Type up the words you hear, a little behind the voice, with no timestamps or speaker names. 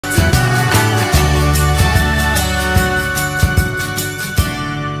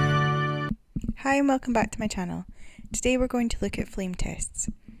Hi and welcome back to my channel. Today we're going to look at flame tests.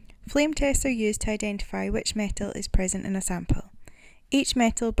 Flame tests are used to identify which metal is present in a sample. Each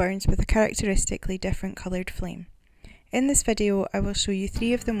metal burns with a characteristically different coloured flame. In this video I will show you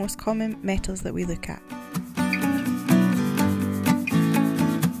 3 of the most common metals that we look at.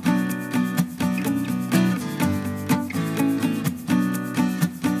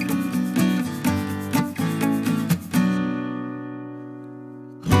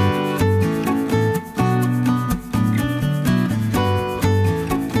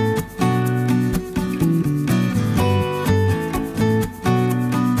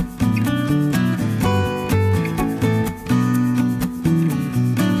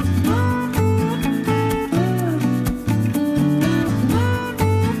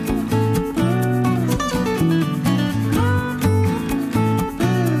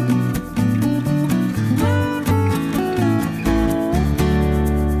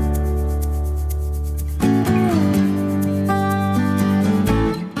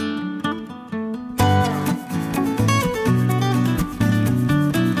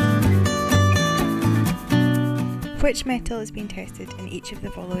 Which metal is being tested in each of the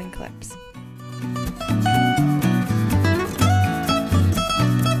following clips?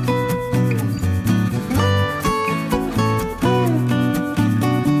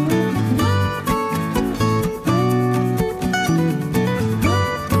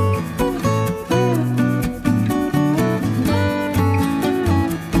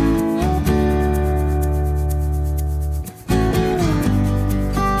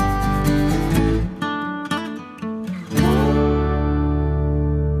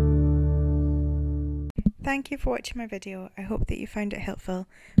 Thank you for watching my video. I hope that you found it helpful.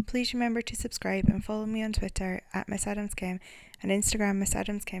 Please remember to subscribe and follow me on Twitter at @MissAdamsChem and Instagram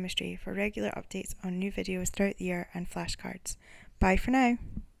 @MissAdamsChemistry for regular updates on new videos throughout the year and flashcards. Bye for now.